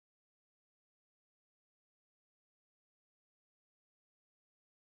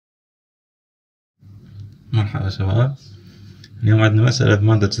مرحبا شباب. اليوم عندنا مسألة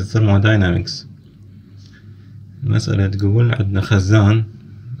بمادة الثرموداينمكس. المسألة تقول عندنا خزان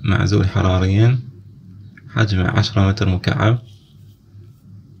معزول حراريا حجمه 10 متر مكعب.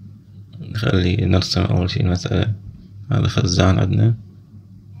 نخلي نرسم أول شي المسألة. هذا خزان عندنا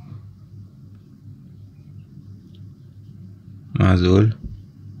معزول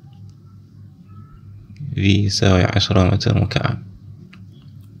V يساوي 10 متر مكعب.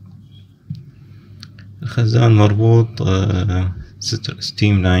 الخزان مربوط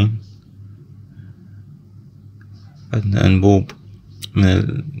ستيم لاين. عندنا أنبوب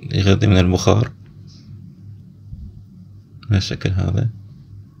يغذي من البخار بهالشكل هذا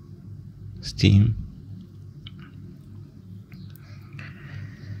ستيم،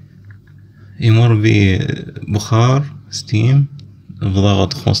 يمر ببخار ستيم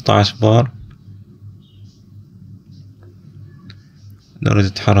بضغط 15 بار،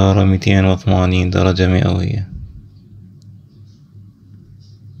 درجة حرارة 280 درجة مئوية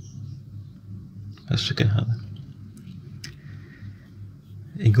بالشكل هذا.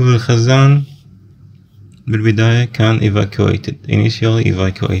 يقول الخزان بالبداية كان initially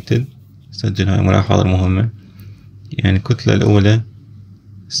evacuated. سجل هاي الملاحظة المهمة، يعني الكتلة الأولى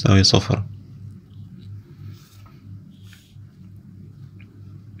تساوي 0.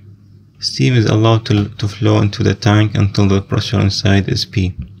 Steam is allowed to flow into the tank until the pressure inside is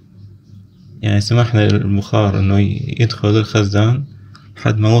P. يعني سمحنا للبخار انه يدخل الخزان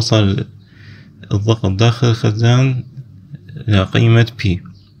لحد ما وصل الضغط داخل الخزان إلى قيمة P.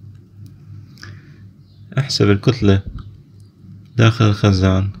 احسب الكتلة داخل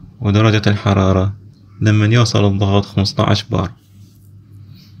الخزان ودرجة الحرارة لما يوصل الضغط 15 بار.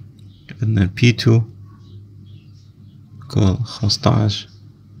 عندنا P2 equal 15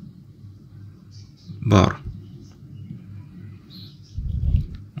 بار.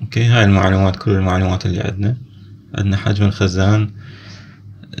 اوكي، هاي المعلومات، كل المعلومات اللي عندنا حجم الخزان،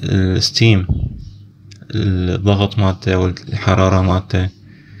 الستيم، الضغط مالته والحرارة مالته،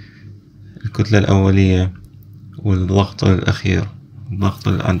 الكتلة الأولية والضغط الأخير، الضغط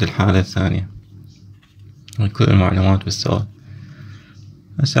عند الحالة الثانية. كل المعلومات بالسؤال.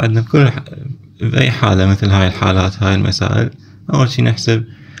 هسه عندنا بأي حالة مثل هاي الحالات، هاي المسائل، أول شي نحسب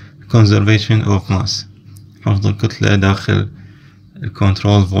conservation of mass، حفظ الكتلة داخل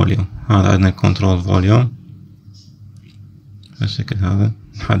الكنترول فوليوم. هذا عندنا الكنترول فوليوم بالشكل هذا،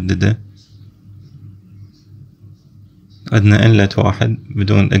 نحدده. عندنا انلت واحد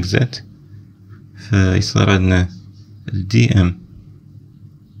بدون اكزت، فيصير عندنا dm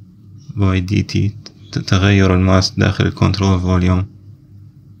by dt تغير الماس داخل الكنترول فوليوم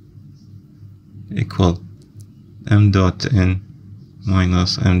equal m dot in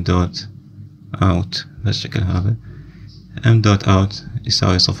minus m dot out بالشكل هذا. m dot out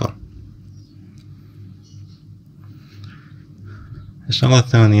يساوي 0. الشغلة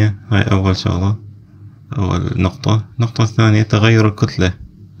الثانية، هاي أول شغلة، أول نقطة. النقطة الثانية تغير الكتلة،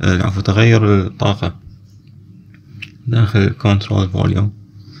 عفوا تغير الطاقة داخل الكنترول فوليوم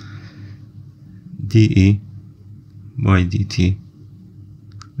dE by dt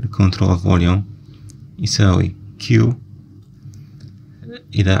الكنترول فوليوم يساوي Q.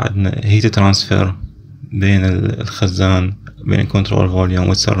 إذا عندنا heat transfer بين الخزان، بين الكنترول فوليوم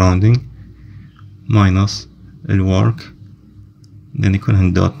والسراوندينج، minus الورك، لأن يكون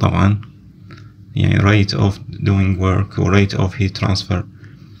هندوت طبعا، يعني rate of doing work و rate of heat transfer،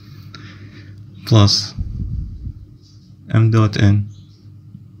 plus m dot n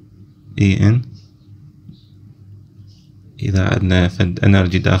en إذا عندنا فد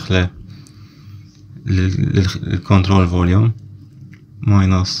energy داخله للكنترول فوليوم،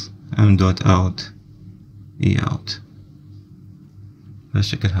 minus m dot out e out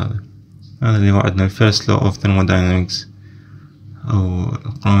بالشكل هذا. هذا اللي هو عندنا first law of thermodynamics أو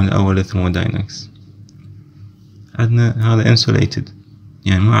القانون الأول للثرموداينمكس. عندنا هذا insulated،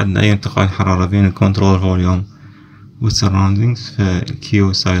 يعني ما عندنا أي انتقال حرارة بين الكنترول فوليوم والسراوندينجز، فالQ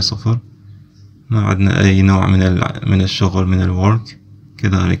يساوي 0. ما عندنا أي نوع من الشغل من الورك،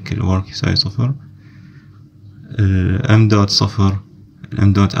 كذلك الورك يساوي 0. الام دوت 0،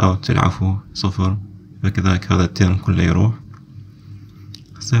 الام دوت اوت العفو 0، فكذلك هذا الترم كله يروح.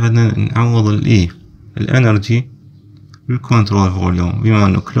 هسه عندنا نعوض الاي الانرجي بالكنترول فوليوم، بما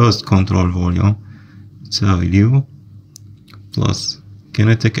انه closed control volume تساوي U plus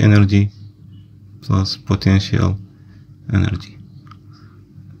kinetic energy plus potential energy.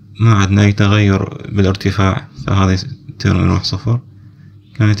 ما عندنا أي تغير بالارتفاع، فهذا الترم يروح 0.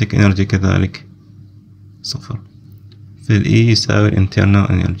 kinetic energy كذلك 0. في ال E يساوي internal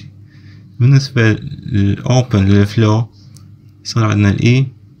energy. بالنسبة للأوبن للفلو يصير عندنا ال E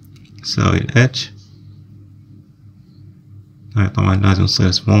يساوي ال H هاي طبعا لازم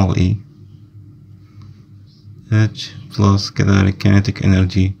تصير small e h plus كذلك kinetic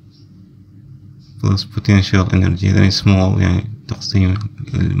energy plus potential energy. هذا small يعني تقسيم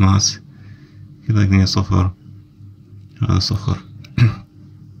الماس كذا هنا صفر، هذا صفر.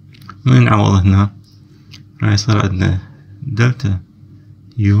 من نعوض هنا راح يصير عندنا دلتا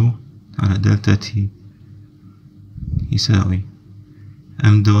يو على دلتا تي يساوي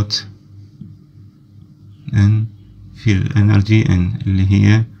ام دوت ان في الانرجي ان اللي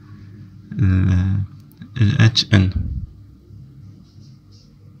هي ال HN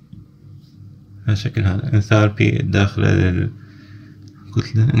هالشكل هذا انثالبي الداخلة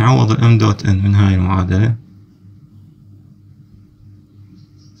للكتلة. نعوض ال M دوت N من هاي المعادلة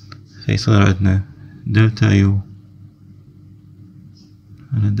فيصير عندنا دلتا يو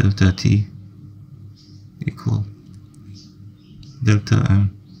على دلتا تي equal دلتا M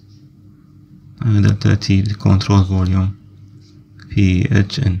على دلتا تي الكنترول فوليوم في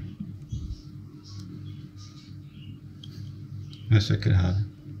HN بالشكل هذا.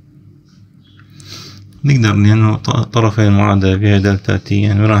 نقدر لأنه طرفي المعادلة فيها دلتا تي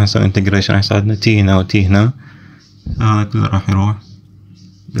يعني راح نسوي انتجريشن راح يساعدنا تي هنا وتي هنا، فهذا كله راح يروح.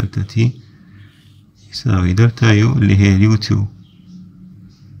 دلتا تي يساوي دلتا يو اللي هي يو 2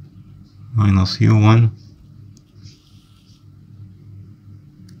 ماينس يو 1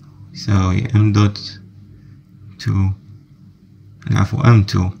 يساوي ام دوت 2 العفو ام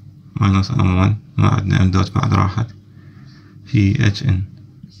 2 ماينس ام 1 ما عندنا ام دوت بعد راحت في اتش ان.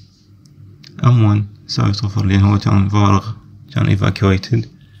 ام 1 يساوي صفر لأن هو كان فارغ كان evacuated.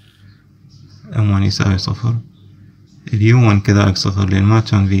 ام 1 يساوي صفر. اليو 1 كذلك صفر لأن ما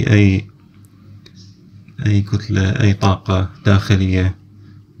كان في أي كتلة أي طاقة داخلية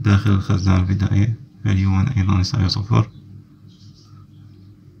داخل الخزان البدائي، فاليو 1 أيضا يساوي صفر.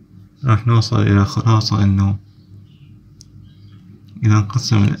 راح نوصل إلى خلاصة إنه إذا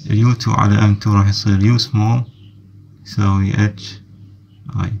نقسم اليو 2 على ام 2 راح يصير يو سمول يساوي اتش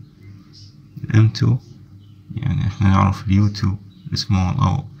اي. الام 2 يعني احنا نعرف اليو 2 سمول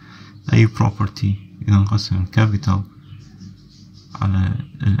أو أي property إذا نقسم الكابيتال على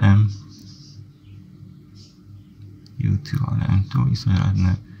الام يو 2 على ام 2 يصير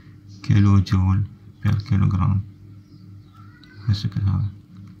عندنا كيلو جول بير كيلوغرام بهالشكل هذا.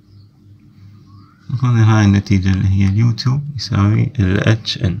 وصلنا هاي النتيجة اللي هي اليو 2 يساوي ال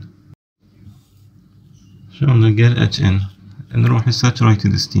HN. شلون نلقى ال HN؟ نروح ل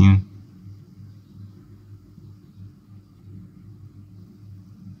saturated steam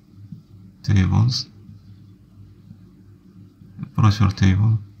tables pressure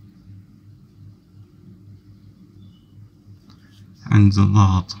table. عند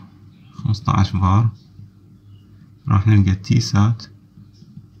الضغط 15 بار راح نلقى تي سات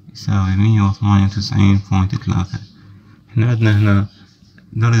يساوي 198.3. احنا عندنا هنا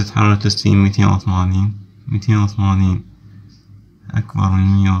درجة حرارة الستيم 280 أكبر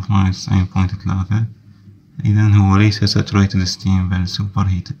من 198.3، إذن هو ليس saturated steam بل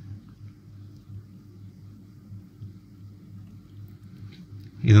superheated.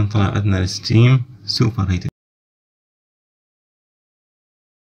 إذن طلع عندنا الستيم superheated.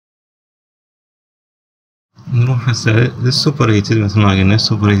 نروح هسه للسوبرهيتد مثل ما قلنا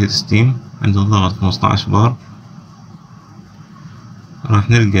السوبرهيتد ستيم عند الضغط 15 بار راح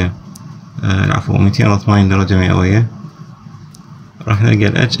نلقى العفو 280 درجة مئوية. راح نلقى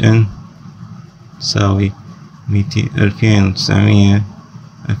ال HN تساوي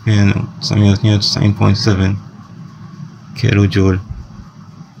 2992.7 كيلو جول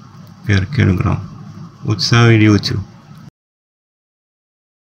بير كيلوغرام وتساوي اليو 2.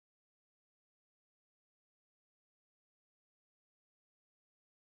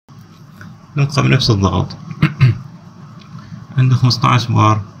 نبقى بنفس الضغط عنده 15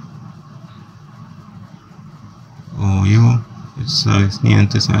 بار ويو تساوي 299.2.7.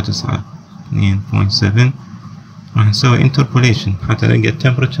 راح نسوي interpolation حتى نلقى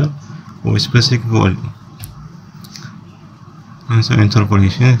temperature و specific volume. راح نسوي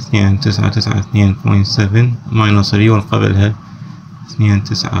interpolation 299.2.7 ماينس اليو اللي قبلها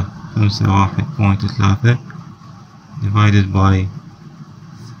 2951.3 divided by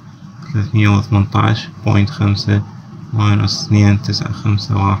 318.5 ماينس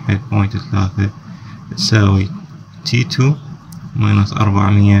 2951.3 تساوي T2 ماينس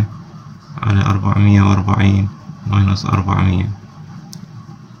 400 على 440 ماينس 400.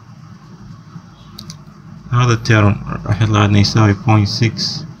 هذا التيرم راح يطلع لنا يساوي 0.616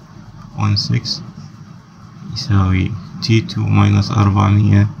 يساوي T2 ماينس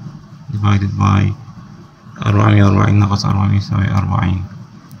 400 divided by 440 ناقص 400 يساوي 40.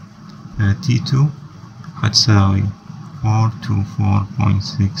 T2 حتساوي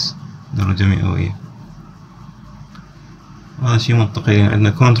 424.6 درجة مئوية. هذا شي منطقي، يعني عندنا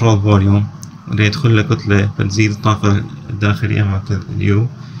كنترول فوليوم وده يدخل له كتلة فتزيد الطاقة الداخلية مالت اليو،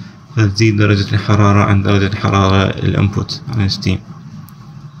 فتزيد درجة الحرارة عن درجة الحرارة الانبوت عن الستيم.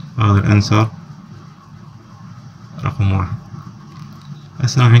 هذا الانسر رقم 1.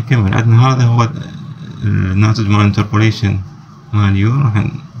 هسه راح نكمل. عندنا هذا هو الناتج مال interpolation مال يو، راح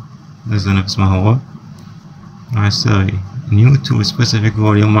ننزله نفس ما هو. راح تساوي new to specific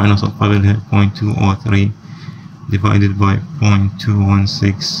volume minus قبلها 0.203 divided by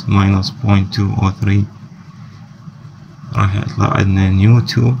 0.216 minus 0.203. راح يطلع عندنا new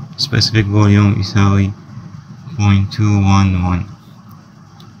to specific volume يساوي 0.211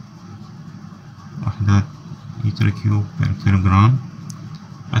 وحدات متر كيوب بير كيلوغرام.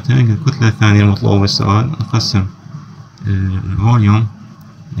 حتى نلقى الكتلة الثانية المطلوبة بالسؤال، نقسم الفوليوم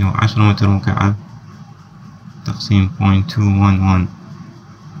اللي هو 10 متر مكعب تقسيم 0.211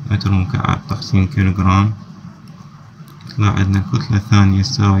 متر مكعب تقسيم كيلوغرام، يطلع عندنا الكتلة الثانية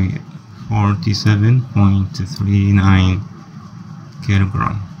تساوي 47.39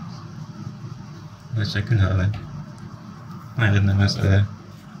 كيلوغرام. بالشكل هذا. هاي عندنا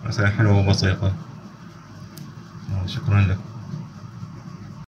مسألة حلوة وبسيطة. شكرا لكم.